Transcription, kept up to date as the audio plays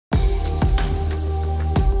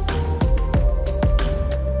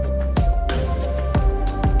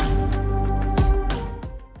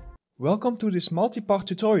Welcome to this multi-part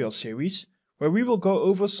tutorial series where we will go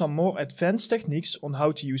over some more advanced techniques on how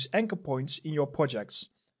to use anchor points in your projects.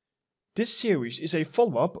 This series is a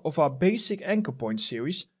follow-up of our basic anchor point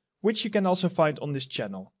series, which you can also find on this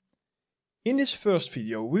channel. In this first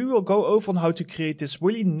video we will go over on how to create this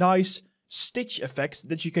really nice stitch effect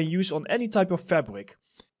that you can use on any type of fabric.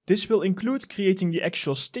 This will include creating the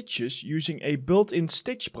actual stitches using a built-in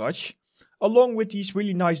stitch brush, along with these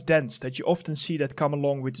really nice dents that you often see that come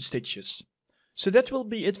along with the stitches. So that will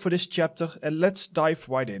be it for this chapter, and let's dive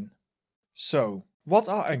right in. So, what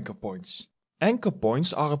are anchor points? Anchor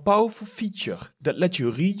points are a powerful feature that let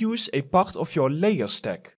you reuse a part of your layer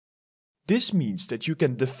stack. This means that you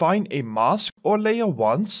can define a mask or layer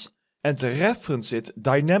once and reference it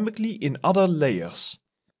dynamically in other layers.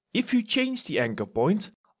 If you change the anchor point,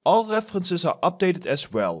 all references are updated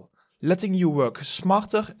as well, letting you work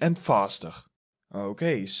smarter and faster.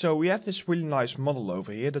 Okay, so we have this really nice model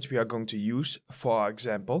over here that we are going to use for our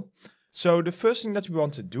example. So the first thing that we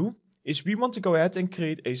want to do is we want to go ahead and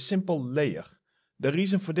create a simple layer. The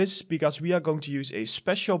reason for this is because we are going to use a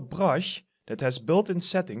special brush that has built-in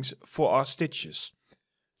settings for our stitches.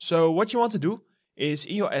 So what you want to do is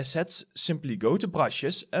in your assets simply go to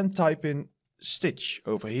brushes and type in stitch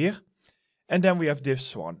over here. And then we have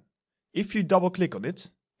this one. If you double click on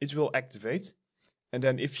it, it will activate. And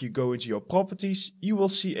then if you go into your properties, you will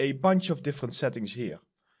see a bunch of different settings here.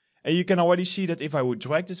 And you can already see that if I would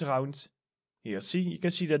drag this around, here, see, you can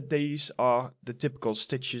see that these are the typical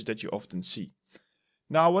stitches that you often see.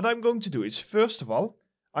 Now what I'm going to do is, first of all,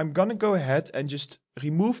 I'm gonna go ahead and just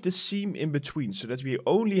remove the seam in between so that we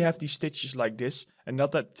only have these stitches like this and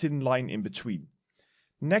not that thin line in between.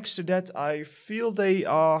 Next to that, I feel they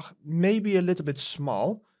are maybe a little bit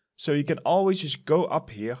small, so you can always just go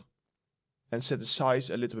up here and set the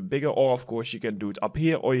size a little bit bigger, or of course you can do it up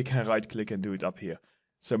here, or you can right click and do it up here.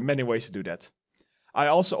 So many ways to do that. I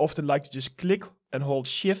also often like to just click and hold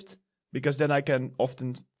shift, because then I can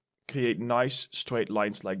often create nice straight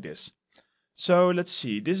lines like this. So let's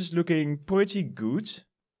see, this is looking pretty good.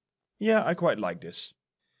 Yeah, I quite like this.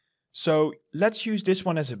 So let's use this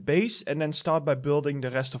one as a base and then start by building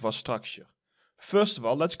the rest of our structure. First of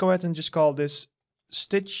all, let's go ahead and just call this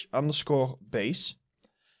stitch underscore base.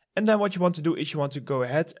 And then what you want to do is you want to go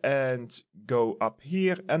ahead and go up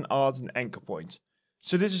here and add an anchor point.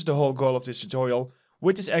 So this is the whole goal of this tutorial.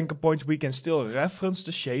 With this anchor point we can still reference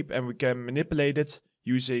the shape and we can manipulate it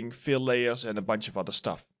using fill layers and a bunch of other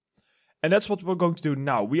stuff. And that's what we're going to do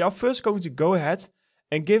now. We are first going to go ahead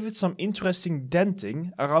and give it some interesting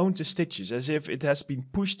denting around the stitches, as if it has been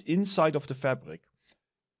pushed inside of the fabric.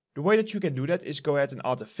 The way that you can do that is go ahead and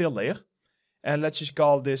add a fill layer. And let's just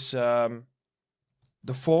call this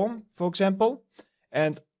the form, for example.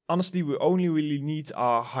 And honestly, we only really need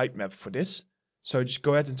our height map for this. So just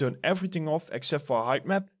go ahead and turn everything off except for our height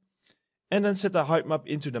map. And then set our height map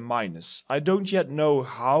into the minus. I don't yet know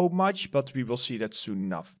how much, but we will see that soon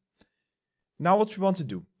enough. Now what we want to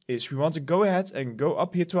do is we want to go ahead and go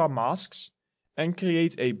up here to our masks and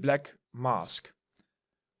create a black mask.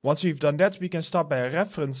 Once we've done that, we can start by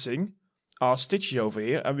referencing our stitches over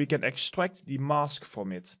here and we can extract the mask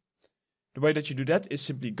from it. The way that you do that is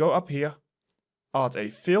simply go up here, add a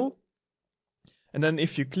fill, and then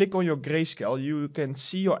if you click on your grayscale you can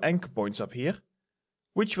see your anchor points up here,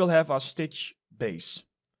 which will have our stitch base.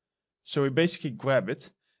 So we basically grab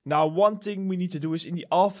it. Now one thing we need to do is in the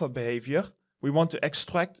alpha behavior, we want to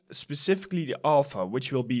extract specifically the alpha,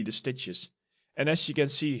 which will be the stitches. And as you can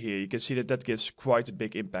see here, you can see that that gives quite a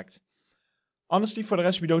big impact. Honestly, for the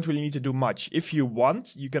rest we don't really need to do much. If you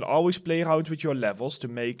want, you can always play around with your levels to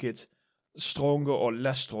make it stronger or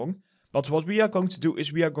less strong. But what we are going to do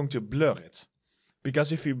is we are going to blur it.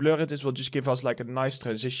 Because if we blur it, it will just give us like a nice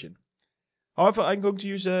transition. However, I'm going to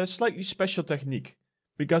use a slightly special technique.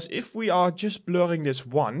 Because if we are just blurring this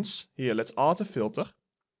once, here let's add a filter.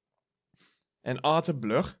 And add a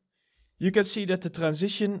blur, you can see that the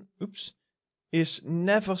transition, is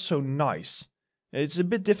never so nice. It's a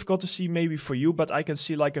bit difficult to see maybe for you, but I can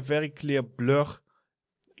see like a very clear blur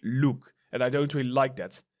look. And I don't really like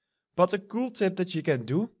that. But a cool tip that you can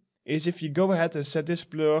do is if you go ahead and set this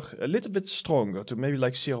blur a little bit stronger to maybe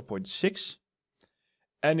like 0.6.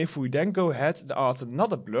 And if we then go ahead and add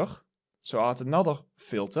another blur, so add another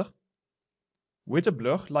filter with a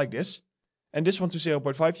blur like this. And this one to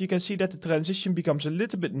 0.5, you can see that the transition becomes a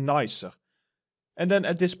little bit nicer. And then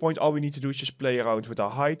at this point all we need to do is just play around with our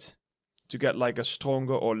height to get like a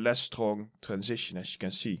stronger or less strong transition, as you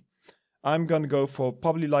can see. I'm gonna go for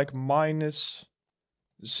probably like minus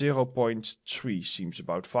 0.3 seems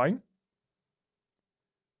about fine.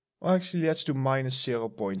 Well, actually let's do minus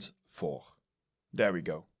 0.4. There we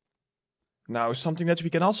go. Now something that we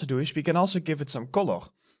can also do is we can also give it some color.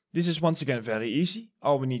 This is once again very easy.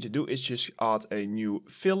 All we need to do is just add a new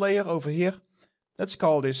fill layer over here. Let's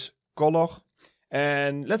call this color.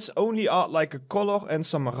 And let's only add like a color and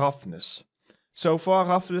some roughness. So for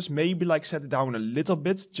roughness, maybe like set it down a little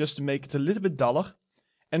bit just to make it a little bit duller.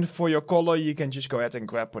 And for your color, you can just go ahead and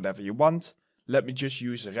grab whatever you want. Let me just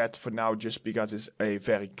use red for now just because it's a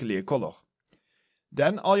very clear color.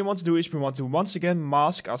 Then all you want to do is we want to once again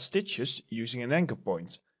mask our stitches using an anchor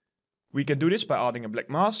point. We can do this by adding a black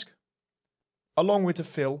mask along with a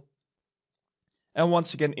fill. And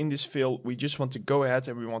once again in this fill we just want to go ahead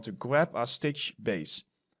and we want to grab our stitch base.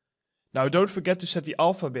 Now don't forget to set the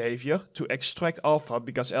alpha behavior to extract alpha,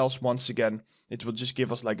 because else once again it will just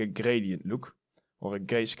give us like a gradient look or a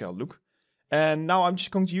grayscale look. And now I'm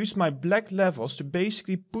just going to use my black levels to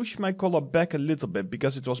basically push my color back a little bit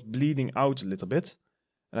because it was bleeding out a little bit.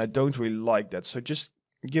 And I don't really like that, so just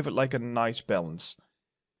give it like a nice balance.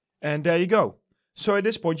 And there you go. So at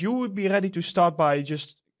this point you would be ready to start by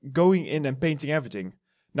just going in and painting everything.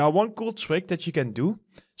 Now one cool trick that you can do.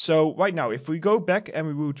 So right now if we go back and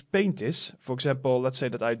we would paint this, for example let's say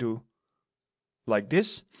that I do like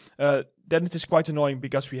this. Then it is quite annoying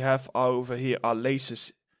because we have over here our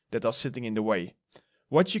laces that are sitting in the way.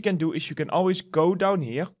 What you can do is you can always go down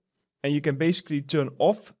here and you can basically turn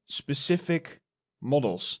off specific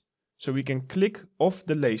models. So we can click off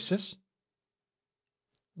the laces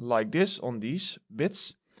like this on these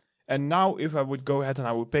bits. And now if I would go ahead and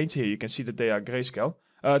I would paint here, you can see that they are grayscale.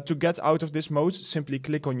 To get out of this mode, simply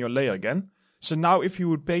click on your layer again. So now if you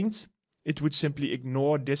would paint, it would simply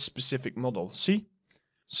ignore this specific model. See?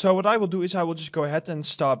 So what I will do is I will just go ahead and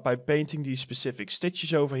start by painting these specific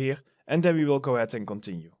stitches over here, and then we will go ahead and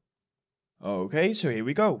continue. Okay, so here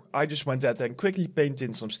we go. I just went ahead and quickly painted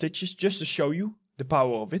in some stitches just to show you the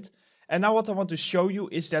power of it. And now what I want to show you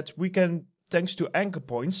is that we can, thanks to anchor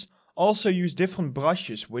points, also use different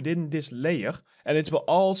brushes within this layer, and it will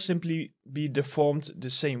all simply be deformed the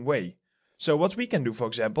same way. So what we can do, for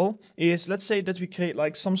example, is let's say that we create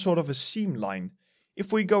like some sort of a seam line.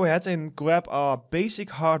 If we go ahead and grab our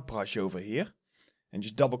basic hard brush over here and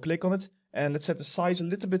just double click on it, and let's set the size a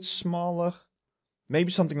little bit smaller, maybe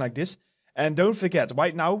something like this. And don't forget,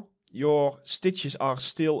 right now your stitches are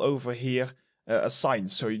still over here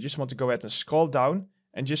assigned, so you just want to go ahead and scroll down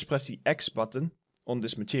and just press the X button on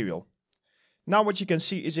this material. Now what you can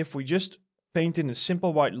see is if we just paint in a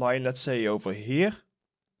simple white line, let's say over here,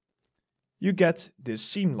 you get this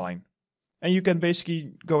seam line. And you can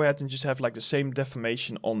basically go ahead and just have like the same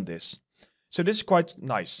deformation on this. So this is quite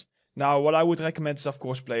nice. Now what I would recommend is of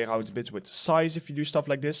course play around a bit with the size if you do stuff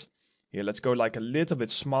like this. Here let's go like a little bit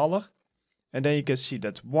smaller. And then you can see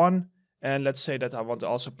that one. And let's say that I want to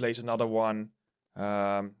also place another one.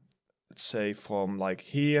 Let's say from like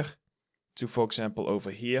here to for example over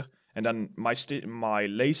here. And then my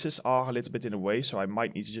laces are a little bit in the way, so I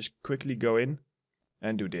might need to just quickly go in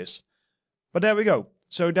and do this. But there we go.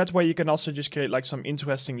 So that way you can also just create like some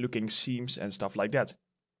interesting looking seams and stuff like that.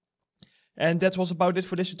 And that was about it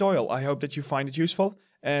for this tutorial. I hope that you find it useful,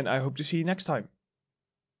 and I hope to see you next time.